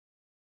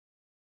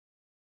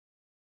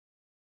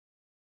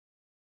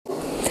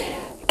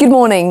Good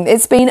morning.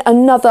 It's been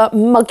another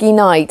muggy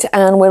night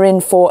and we're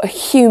in for a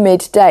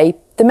humid day.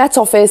 The Met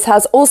Office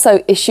has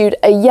also issued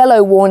a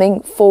yellow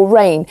warning for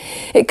rain.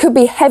 It could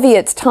be heavy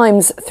at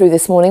times through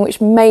this morning,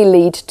 which may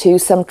lead to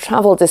some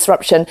travel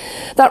disruption.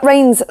 That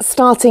rain's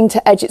starting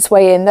to edge its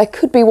way in. There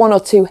could be one or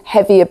two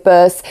heavier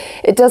bursts.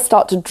 It does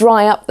start to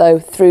dry up, though,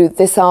 through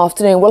this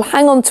afternoon. We'll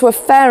hang on to a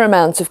fair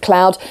amount of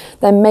cloud.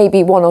 There may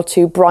be one or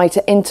two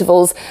brighter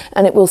intervals,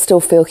 and it will still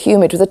feel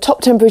humid, with a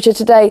top temperature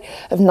today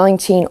of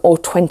 19 or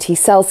 20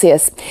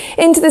 Celsius.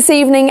 Into this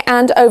evening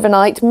and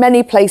overnight,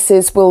 many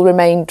places will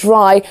remain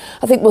dry.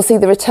 I think we'll see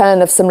the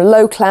return of some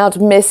low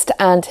cloud, mist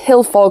and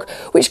hill fog,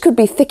 which could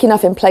be thick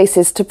enough in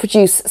places to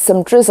produce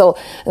some drizzle,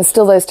 and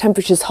still those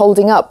temperatures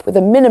holding up with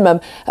a minimum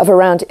of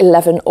around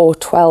 11 or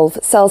 12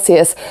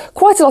 Celsius.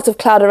 Quite a lot of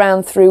cloud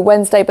around through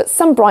Wednesday, but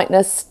some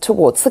brightness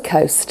towards the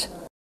coast.